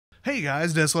Hey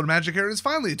guys, Discord Magic here. It's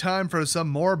finally time for some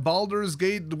more Baldur's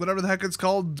Gate, whatever the heck it's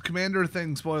called, Commander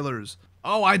thing spoilers.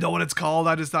 Oh, I know what it's called.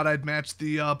 I just thought I'd match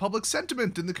the public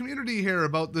sentiment in the community here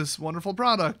about this wonderful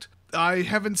product. I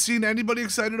haven't seen anybody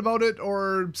excited about it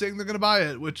or saying they're going to buy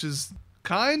it, which is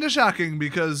kind of shocking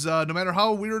because no matter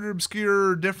how weird or obscure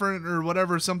or different or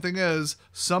whatever something is,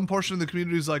 some portion of the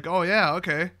community is like, oh yeah,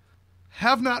 okay.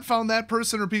 Have not found that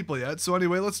person or people yet, so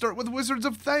anyway, let's start with Wizards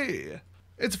of Thay.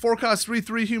 It's a 4-cost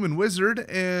 3/3 human wizard,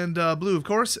 and blue of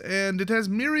course, and it has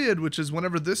Myriad, which is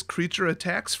whenever this creature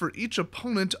attacks for each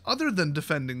opponent other than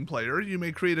defending player, you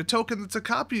may create a token that's a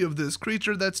copy of this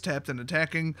creature that's tapped and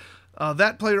attacking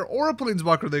that player or a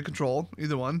planeswalker they control,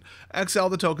 either one. Exile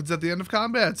the tokens at the end of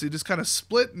combat, so you just kind of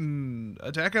split and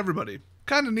attack everybody.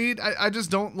 Kind of neat. I just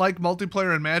don't like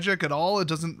multiplayer in Magic at all. It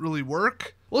doesn't really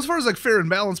work. Well, as far as like fair and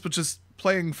balanced, but just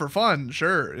playing for fun,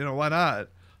 sure, why not?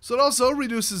 So it also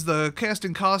reduces the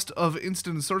casting cost of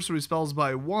instant and sorcery spells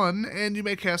by 1, and you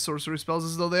may cast sorcery spells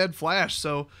as though they had flash,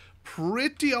 so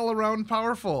pretty all-around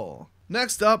powerful.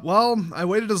 Next up, well, I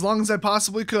waited as long as I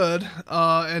possibly could,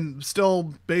 and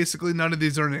still basically none of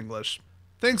these are in English.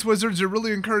 Thanks, Wizards, you're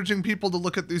really encouraging people to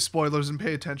look at these spoilers and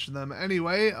pay attention to them.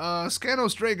 Anyway,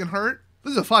 Scanos Dragonheart.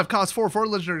 This is a 5-cost 4/4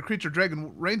 legendary creature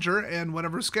Dragon Ranger, and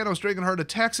whenever Scanos Dragonheart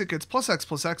attacks, it gets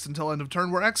 +X/+X until end of turn,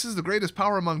 where X is the greatest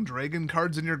power among dragon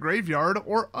cards in your graveyard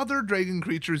or other dragon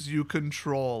creatures you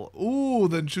control. Ooh,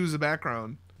 then choose a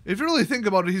background. If you really think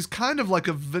about it, he's kind of like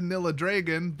a vanilla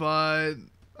dragon, but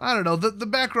I don't know, the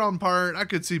background part, I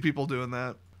could see people doing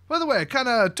that. By the way, I kind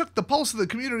of took the pulse of the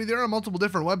community. There are multiple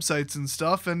different websites and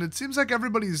stuff, and it seems like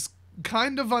everybody's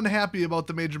kind of unhappy about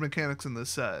the major mechanics in this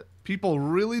set. People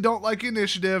really don't like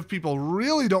initiative. People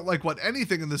really don't like what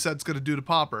anything in the set's going to do to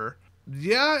Pauper.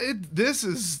 Yeah, this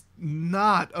is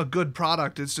not a good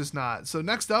product. It's just not. So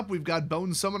next up, we've got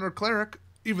Bone Summoner Cleric,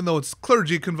 even though it's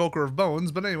Clergy Convoker of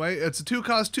Bones. But anyway, it's a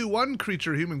 2-cost 2/1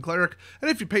 creature human cleric. And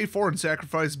if you pay 4 and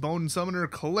sacrifice Bone Summoner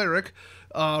Cleric,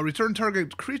 return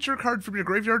target creature card from your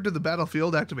graveyard to the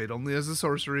battlefield. Activate only as a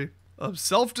sorcery. A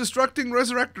self-destructing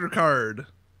Resurrector card.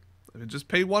 I mean, just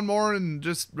pay 1 more and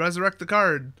just resurrect the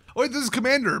card. Oh wait, this is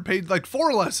Commander. Paid like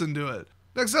 4 less into it.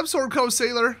 Next up, Sword Coast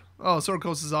Sailor. Oh, Sword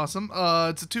Coast is awesome.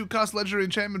 It's a 2-cost legendary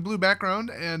enchantment blue background,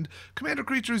 and Commander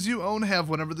creatures you own have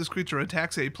whenever this creature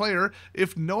attacks a player.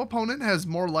 If no opponent has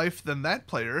more life than that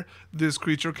player, this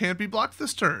creature can't be blocked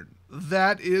this turn.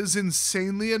 That is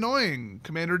insanely annoying.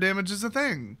 Commander damage is a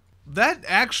thing. That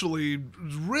actually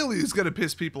really is going to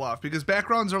piss people off because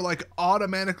backgrounds are like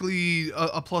automatically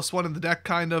a +1 in the deck,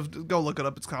 kind of. Go look it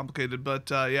up, it's complicated, but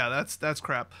yeah, that's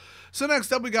crap. So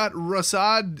next up we got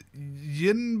Rasad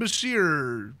Yin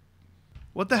Bashir.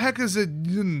 What the heck is it?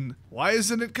 Yin? Why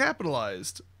isn't it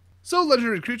capitalized? So,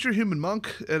 legendary creature, human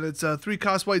monk, and it's a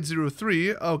 3-cost white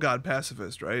 0/3. Oh god,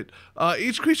 pacifist, right?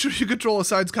 Each creature you control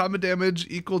assigns combat damage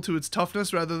equal to its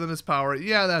toughness rather than its power.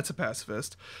 Yeah, that's a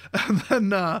pacifist. And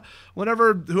then,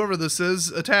 whenever whoever this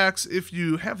is attacks, if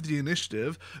you have the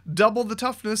initiative, double the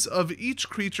toughness of each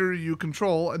creature you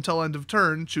control until end of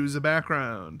turn. Choose a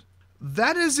background.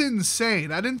 That is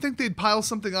insane. I didn't think they'd pile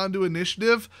something onto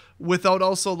initiative without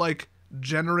also, like,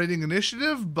 generating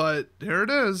initiative, but here it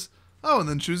is. Oh, and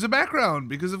then choose a background,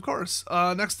 because of course.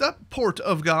 Next up, Port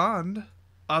of Gond.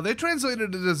 They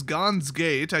translated it as Gond's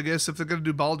Gate. I guess if they're going to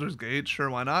do Baldur's Gate, sure,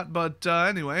 why not? But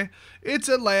anyway, it's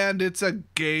a land, it's a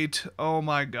gate. Oh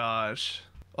my gosh.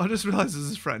 I just realized this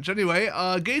is French. Anyway,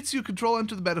 gates you control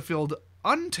enter the battlefield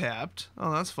untapped.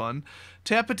 Oh, that's fun.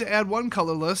 Tap it to add 1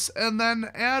 colorless, and then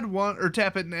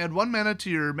tap it and add 1 mana to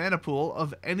your mana pool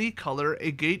of any color a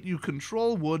gate you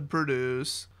control would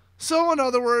produce. So, in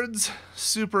other words,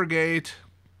 Super Gate.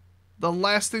 The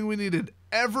last thing we needed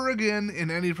ever again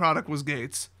in any product was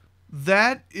gates.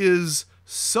 That is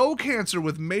so cancer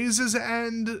with mazes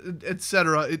and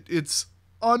etc. It's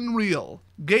unreal.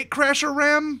 Gatecrasher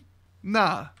Ram?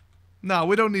 Nah,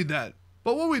 we don't need that.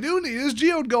 But what we do need is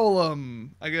Geode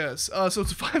Golem, I guess. So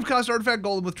it's a 5-cost artifact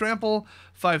golem with trample,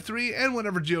 5/3, and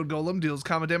whenever Geode Golem deals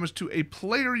combat damage to a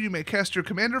player, you may cast your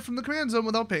commander from the command zone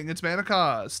without paying its mana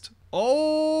cost.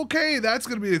 Okay, that's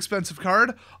going to be an expensive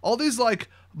card. All these, like,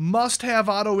 must-have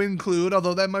auto-include,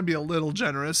 although that might be a little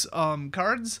generous,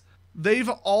 cards, they've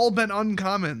all been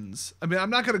uncommons. I mean, I'm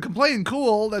not going to complain,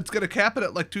 cool, that's going to cap it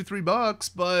at like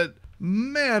 $2-3, but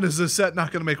man, is this set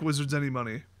not going to make Wizards any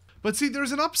money. But see,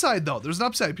 there's an upside, though. There's an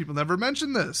upside. People never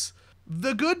mention this.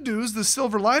 The good news, the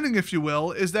silver lining, if you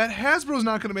will, is that Hasbro's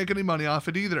not going to make any money off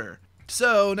it either.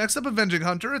 So, next up, Avenging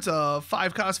Hunter. It's a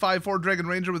 5-cost 5/4 Dragon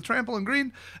Ranger with trample and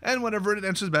green, and whenever it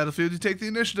enters the battlefield, you take the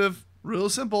initiative. Real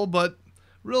simple, but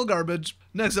Real garbage.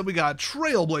 Next up, we got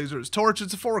Trailblazers. Torch,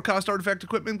 it's a 4-cost artifact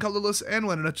equipment, colorless, and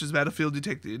when it touches battlefield, you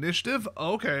take the initiative.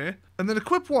 Okay. And then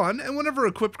equip 1, and whenever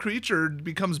equipped creature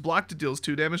becomes blocked, it deals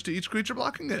 2 damage to each creature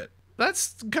blocking it.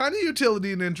 That's kind of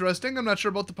utility and interesting. I'm not sure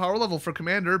about the power level for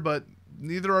Commander, but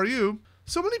neither are you.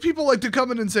 So many people like to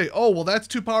come in and say, oh, well, that's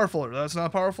too powerful, or that's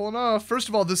not powerful enough. First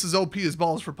of all, this is OP as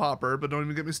balls for Pauper, but don't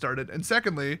even get me started. And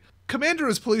secondly, Commander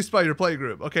is policed by your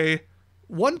playgroup, okay?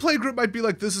 One playgroup might be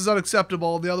like, this is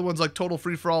unacceptable. The other one's like total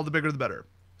free-for-all, the bigger the better.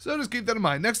 So just keep that in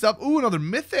mind. Next up, ooh, another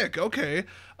Mythic, okay.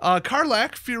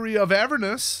 Karlach, Fury of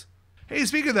Avernus. Hey,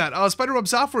 speaking of that, Spiderweb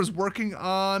Software is working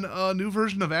on a new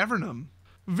version of Avernum.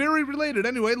 Very related.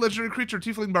 Anyway, legendary creature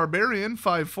Tiefling Barbarian,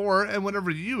 5/4, and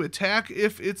whenever you attack,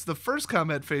 if it's the first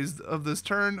combat phase of this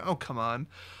turn, oh, come on.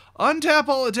 Untap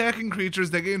all attacking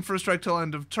creatures. They gain first strike till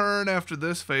end of turn. After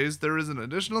this phase, there is an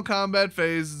additional combat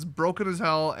phase. It's broken as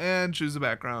hell, and choose a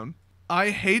background. I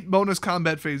hate bonus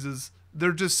combat phases.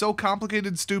 They're just so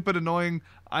complicated, stupid, annoying.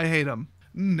 I hate them.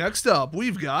 Next up,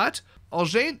 we've got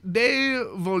Agent de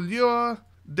Volure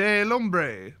de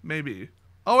l'Ombre, maybe.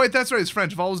 Oh, wait, that's right. It's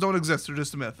French. Vowels don't exist. They're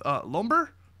just a myth. Lumber?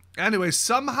 Anyway,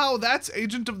 somehow that's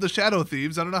Agent of the Shadow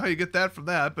Thieves. I don't know how you get that from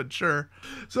that, but sure.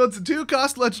 So it's a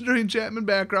 2-cost legendary enchantment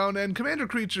background, and commander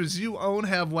creatures you own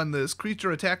have when this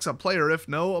creature attacks a player if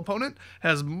no opponent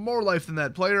has more life than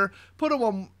that player. Put a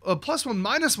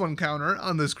 +1/-1 counter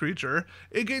on this creature.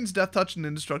 It gains Death Touch and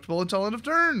Indestructible until end of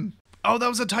turn. Oh, that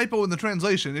was a typo in the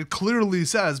translation. It clearly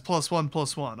says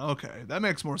 +1/+1. Okay, that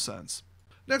makes more sense.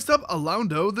 Next up,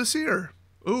 Alaundo the Seer.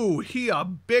 Ooh, he a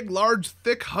big, large,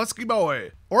 thick, husky boy.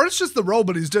 Or it's just the robe,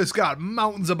 but he's just got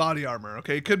mountains of body armor,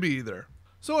 okay? Could be either.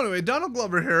 So anyway, Donald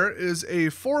Glover here is a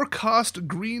 4-cost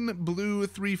green-blue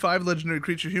 3/5 legendary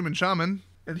creature human shaman.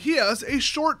 And he has a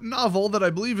short novel that I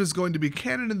believe is going to be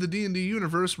canon in the D&D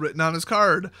universe written on his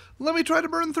card. Let me try to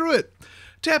burn through it.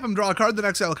 Tap him, draw a card, then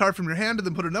exile a card from your hand, and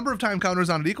then put a number of time counters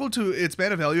on it equal to its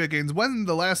mana value. It gains when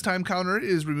the last time counter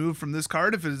is removed from this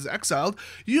card. If it is exiled,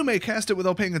 you may cast it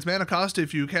without paying its mana cost.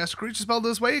 If you cast a creature spell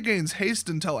this way, it gains haste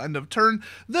until end of turn.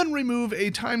 Then remove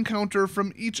a time counter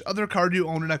from each other card you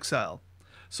own in exile.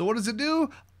 So what does it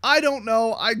do? I don't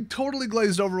know. I totally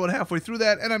glazed over what halfway through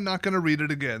that, and I'm not going to read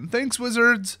it again. Thanks,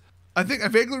 wizards. I think I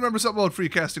vaguely remember something about free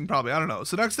casting, probably. I don't know.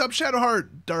 So next up,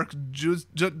 Shadowheart, Dark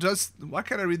why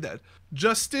can't I read that?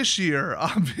 Justiciar,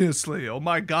 obviously. Oh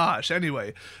my gosh.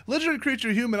 Anyway, legendary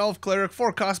creature, human, elf, cleric,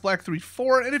 4-cost, black,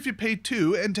 3/4, and if you pay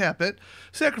 2 and tap it,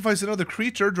 sacrifice another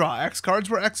creature, draw X cards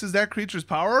where X is that creature's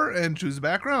power, and choose a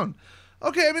background.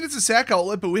 Okay, I mean, it's a sack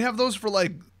outlet, but we have those for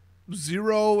like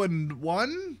 0 and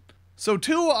 1? So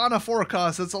 2 on a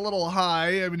 4-cost, that's a little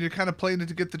high. I mean, you're kind of playing it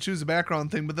to get the choose a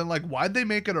background thing, but then, like, why'd they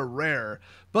make it a rare?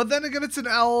 But then again, it's an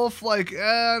elf. Like,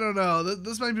 I don't know.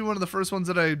 This might be one of the first ones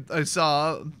that I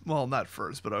saw. Well, not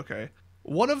first, but okay.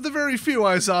 One of the very few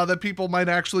I saw that people might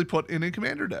actually put in a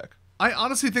commander deck. I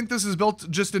honestly think this is built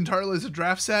just entirely as a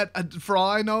draft set. For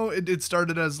all I know, it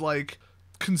started as, like,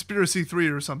 Conspiracy 3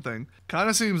 or something. Kind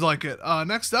of seems like it.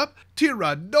 Next up,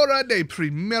 Tiradora de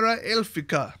Primera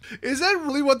Elfica. Is that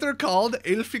really what they're called?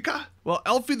 Elfica? Well,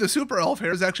 Elfie the Super Elf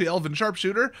here is actually Elven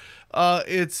Sharpshooter.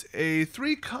 It's a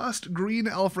 3-cost green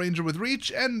elf ranger with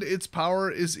reach, and its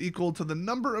power is equal to the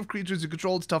number of creatures you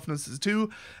control. Its toughness is 2,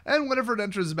 and whenever it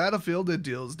enters the battlefield, it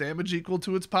deals damage equal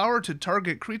to its power to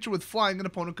target creature with flying an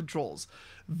opponent controls.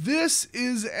 This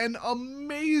is an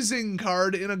amazing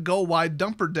card in a go-wide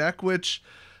dumper deck, which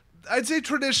I'd say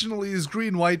traditionally is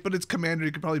green-white, but it's commander.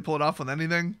 You could probably pull it off with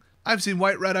anything. I've seen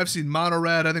white-red, I've seen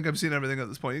mono-red. I think I've seen everything at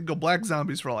this point. You can go black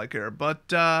zombies for all I care.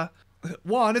 But,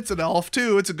 1, it's an elf.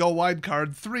 2, it's a go-wide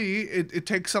card. 3, it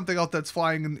takes something out that's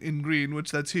flying in green,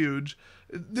 which that's huge.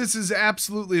 This is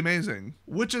absolutely amazing.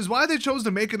 Which is why they chose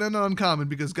to make it an uncommon,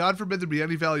 because God forbid there be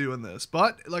any value in this.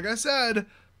 But, like I said,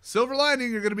 silver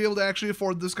lining, you're going to be able to actually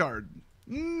afford this card.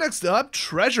 Next up,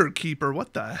 Treasure Keeper.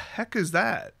 What the heck is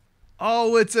that?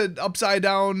 Oh, it's an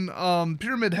upside-down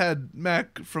pyramid head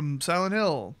mech from Silent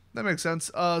Hill. That makes sense.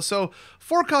 So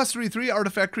 4-cost 3/3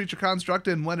 artifact creature construct,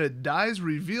 and when it dies,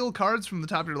 reveal cards from the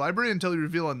top of your library until you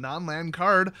reveal a non-land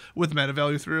card with mana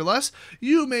value 3 or less.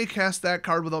 You may cast that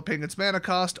card without paying its mana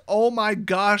cost. Oh my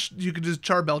gosh, you could just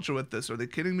Charbelcher with this. Are they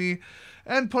kidding me?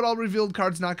 And put all revealed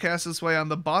cards not cast this way on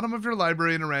the bottom of your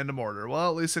library in a random order.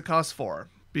 Well, at least it costs 4.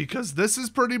 Because this is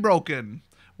pretty broken,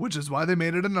 which is why they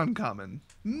made it an uncommon.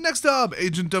 Next up,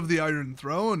 Agent of the Iron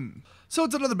Throne. So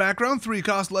it's another background,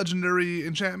 3-cost legendary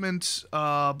enchantment,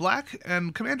 black,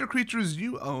 and commander creatures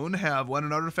you own have when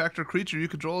an artifact or creature you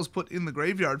control is put in the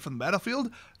graveyard from the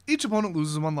battlefield, each opponent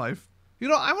loses 1 life. You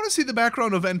know, I want to see the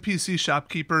background of NPC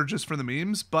shopkeeper just for the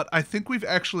memes, but I think we've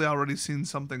actually already seen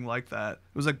something like that.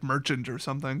 It was like merchant or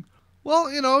something.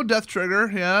 Well, you know, Death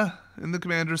Trigger, yeah, in the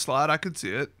commander slot, I could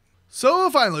see it. So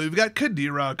finally, we've got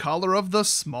Kadira, Caller of the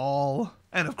Small.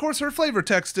 And of course, her flavor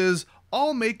text is,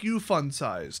 I'll make you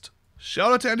fun-sized.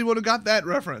 Shout out to anyone who got that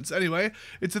reference. Anyway,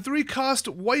 it's a 3-cost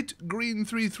white-green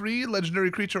 3/3 legendary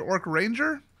creature Orc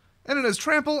Ranger. And it has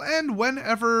trample, and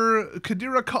whenever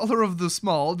Kadira, Caller of the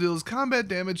Small deals combat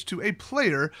damage to a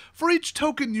player, for each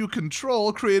token you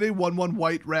control, create a 1/1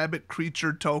 white rabbit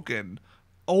creature token.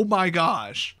 Oh my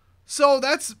gosh. So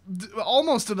that's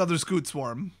almost another Scoot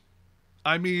Swarm.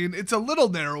 I mean, it's a little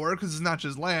narrower because it's not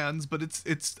just lands, but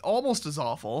it's almost as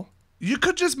awful. You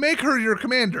could just make her your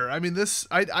commander. I mean,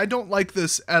 I don't like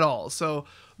this at all. So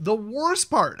the worst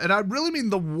part, and I really mean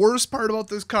the worst part about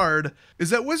this card, is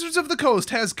that Wizards of the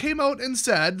Coast has came out and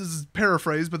said, this is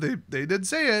paraphrased, but they did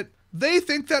say it, they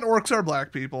think that orcs are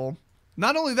black people.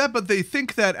 Not only that, but they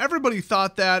think that everybody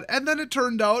thought that, and then it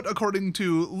turned out, according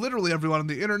to literally everyone on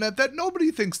the internet, that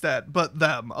nobody thinks that but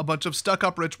them, a bunch of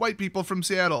stuck-up rich white people from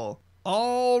Seattle.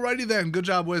 Alrighty then, good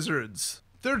job, Wizards.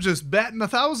 They're just batting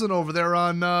 1,000 over there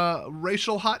on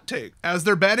racial hot take, as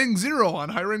they're batting 0 on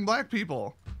hiring black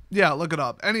people. Yeah, look it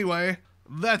up. Anyway,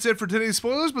 that's it for today's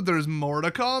spoilers, but there's more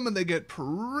to come, and they get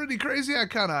pretty crazy. I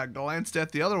kind of glanced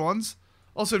at the other ones.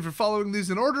 Also, if you're following these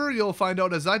in order, you'll find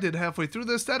out, as I did halfway through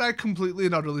this, that I completely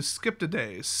and utterly skipped a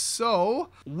day. So,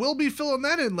 we'll be filling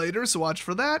that in later, so watch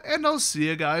for that, and I'll see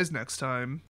you guys next time.